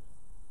camp.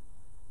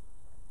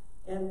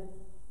 And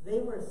they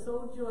were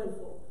so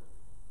joyful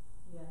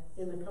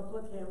in the couple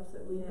of camps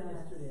that we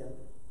ministered in.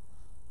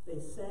 They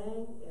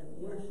sang and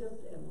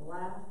worshipped and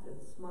laughed and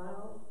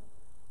smiled.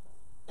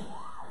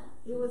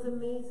 It was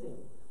amazing.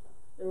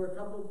 There were a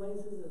couple of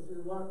places as we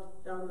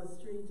walked down the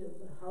street of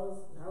the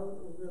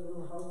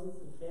little houses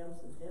and camps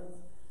and tents,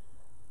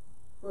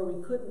 where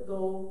we couldn't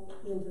go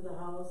into the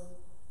house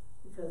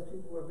because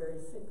people were very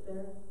sick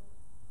there.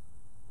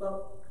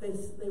 But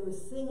they were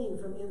singing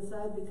from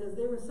inside because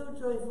they were so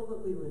joyful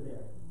that we were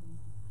there.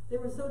 They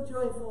were so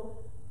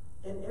joyful,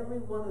 and every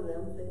one of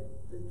them,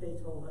 that they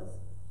told us,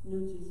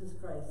 knew Jesus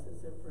Christ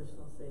as their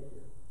personal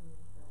Savior.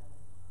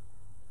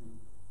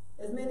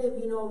 As many of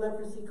you know,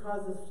 leprosy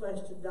causes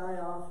flesh to die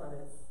off on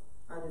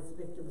its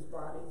victims'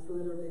 bodies.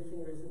 Literally,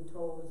 fingers and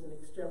toes and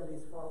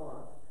extremities fall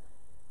off.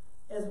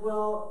 As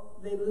well,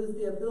 they lose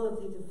the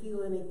ability to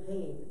feel any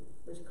pain,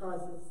 which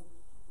causes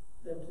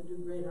them to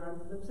do great harm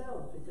to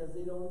themselves because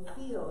they don't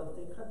feel if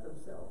they cut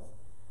themselves.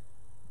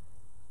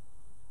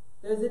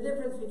 There's a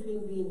difference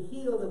between being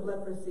healed of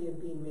leprosy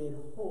and being made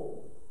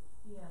whole.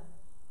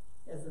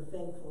 As the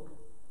thankful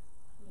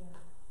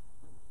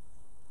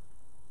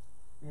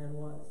man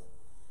was.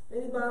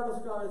 Many Bible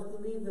scholars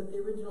believe that the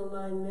original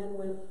 9 men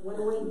went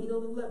away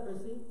healed of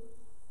leprosy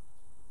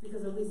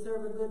because we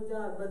serve a good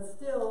God, but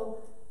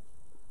still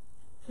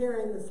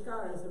carrying the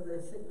scars of their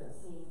sickness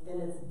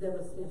and its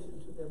devastation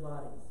to their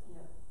bodies.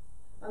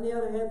 On the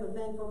other hand, the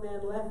thankful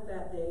man left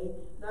that day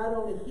not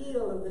only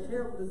healed of the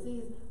terrible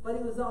disease, but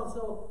he was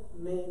also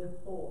made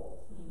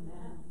whole.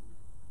 Amen.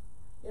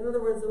 In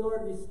other words, the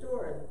Lord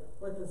restored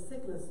what the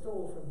sickness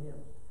stole from him.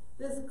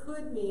 This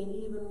could mean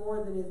even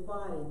more than his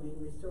body being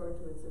restored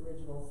to its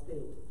original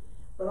state,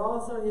 but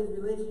also his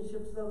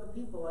relationships with other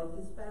people, like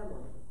his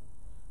family,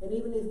 and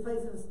even his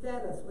place of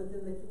status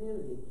within the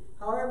community.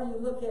 However you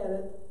look at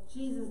it,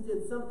 Jesus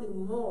did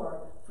something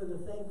more for the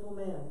thankful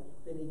man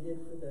than he did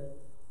for the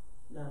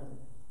 9.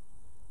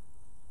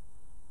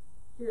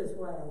 Here's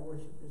why our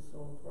worship is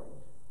so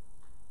important.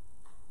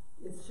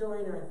 It's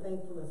showing our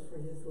thankfulness for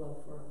his love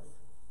for us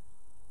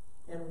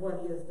and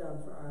what he has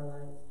done for our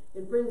lives.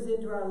 It brings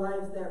into our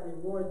lives that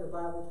reward the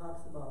Bible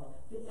talks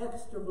about, the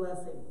extra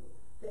blessing,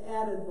 the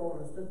added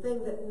bonus, the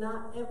thing that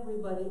not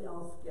everybody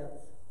else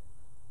gets.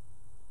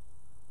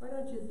 Why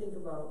don't you think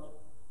about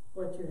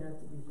what you have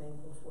to be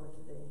thankful for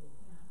today?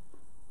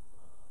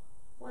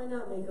 Why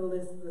not make a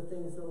list of the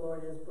things the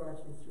Lord has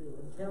brought you through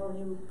and tell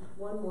him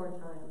one more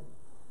time,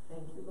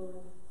 thank you,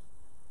 Lord.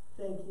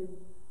 Thank you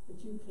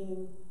that you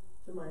came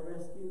to my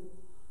rescue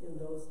in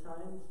those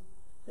times.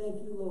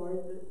 Thank you,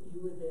 Lord, that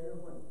you were there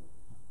when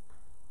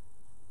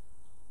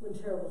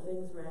terrible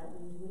things were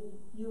happening to me.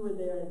 You were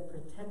there and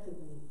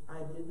protected me. I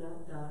did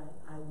not die.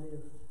 I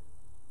lived.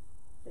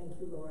 Thank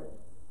you, Lord.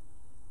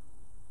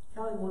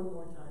 Tell him one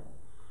more time.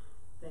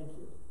 Thank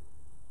you.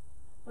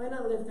 Why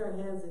not lift our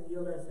hands and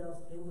yield ourselves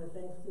to him with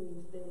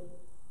thanksgiving today?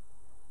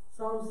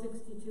 Psalm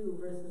 62,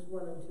 verses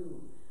 1 and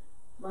 2.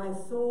 My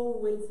soul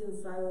waits in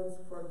silence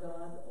for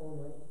God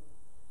only.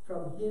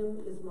 From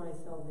him is my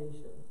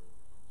salvation.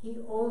 He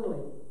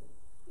only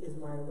is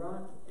my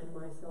rock and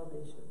my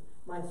salvation,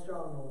 my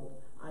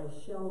stronghold. I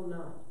shall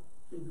not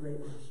be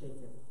greatly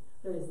shaken.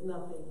 There is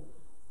nothing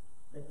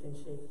that can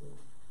shake me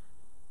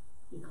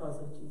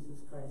because of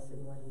Jesus Christ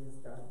and what he has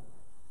done.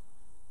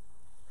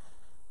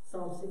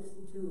 Psalm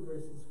 62,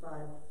 verses 5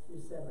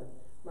 through 7.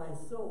 My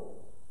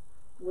soul,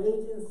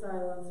 wait in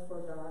silence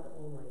for God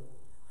only,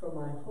 for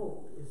my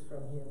hope is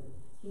from him.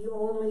 He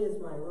only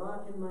is my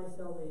rock and my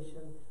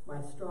salvation,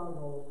 my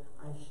stronghold.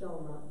 I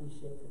shall not be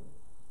shaken.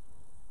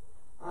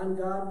 On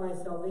God my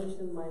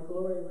salvation, my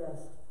glory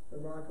rests, the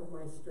rock of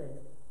my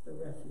strength, the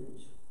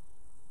refuge.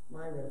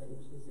 My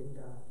refuge is in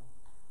God.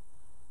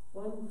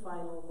 One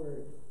final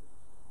word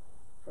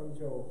from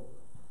Job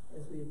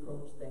as we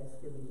approach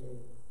Thanksgiving Day.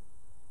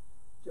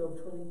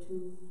 Job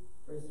 22,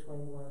 verse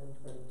 21 and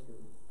 22.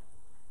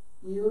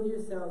 Yield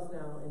yourselves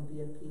now and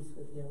be at peace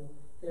with him,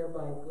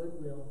 thereby good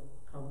will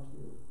come to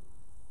you.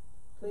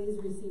 Please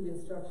receive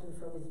instruction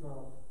from his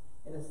mouth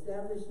and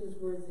establish his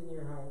words in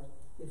your heart.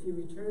 If you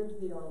return to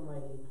the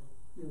Almighty,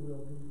 you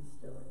will be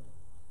restored.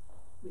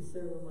 We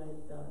serve a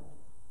mighty God.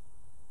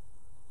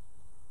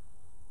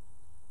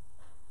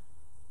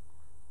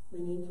 We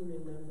need to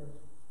remember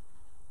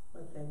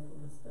what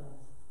thankfulness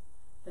does.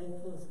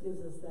 Thankfulness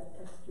gives us that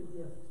extra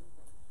gift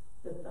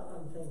that the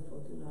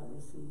unthankful do not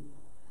receive.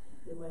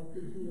 They might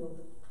be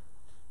healed,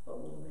 but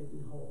will they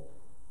be whole?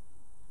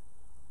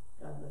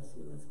 God bless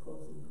you. Let's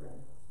close in prayer.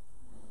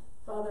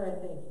 Father, I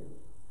thank you.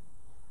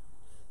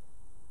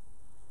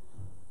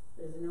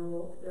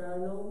 There are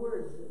no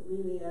words that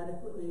really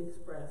adequately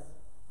express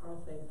our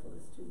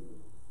thankfulness to you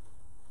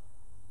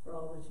for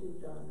all that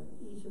you've done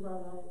in each of our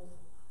lives.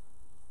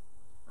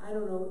 I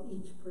don't know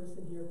each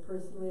person here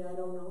personally. I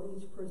don't know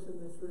each person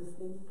that's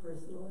listening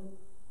personally.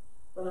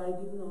 But I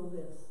do know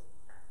this.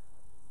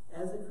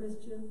 As a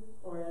Christian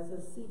or as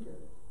a seeker,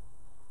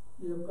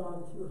 you have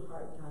gone through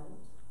hard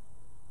times,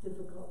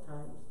 difficult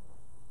times.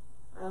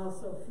 I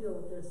also feel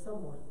that there's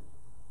someone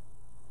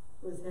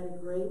who has had a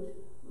great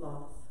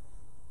loss.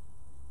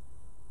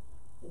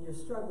 And you're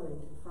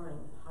struggling to find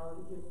how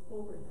to get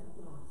over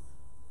that loss.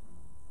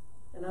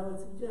 And I would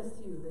suggest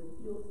to you that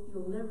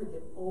you'll never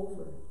get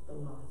over the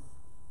loss.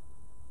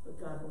 But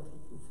God will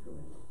take you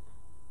through it.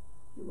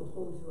 He will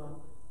hold you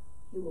up.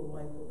 He will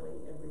wipe away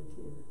every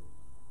tear.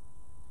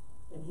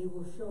 And he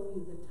will show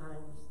you the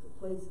times, the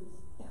places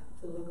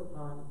to look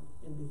upon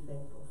and be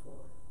thankful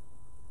for.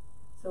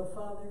 So,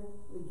 Father,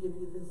 we give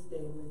you this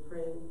day and we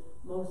pray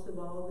most of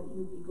all that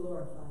you be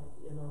glorified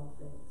in all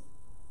things.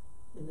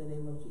 In the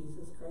name of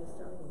Jesus Christ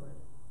our Lord.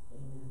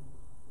 Amen.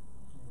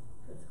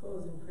 Let's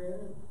close in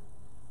prayer.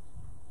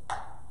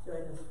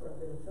 Join us for a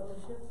bit of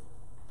fellowship.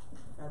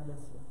 God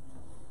bless you.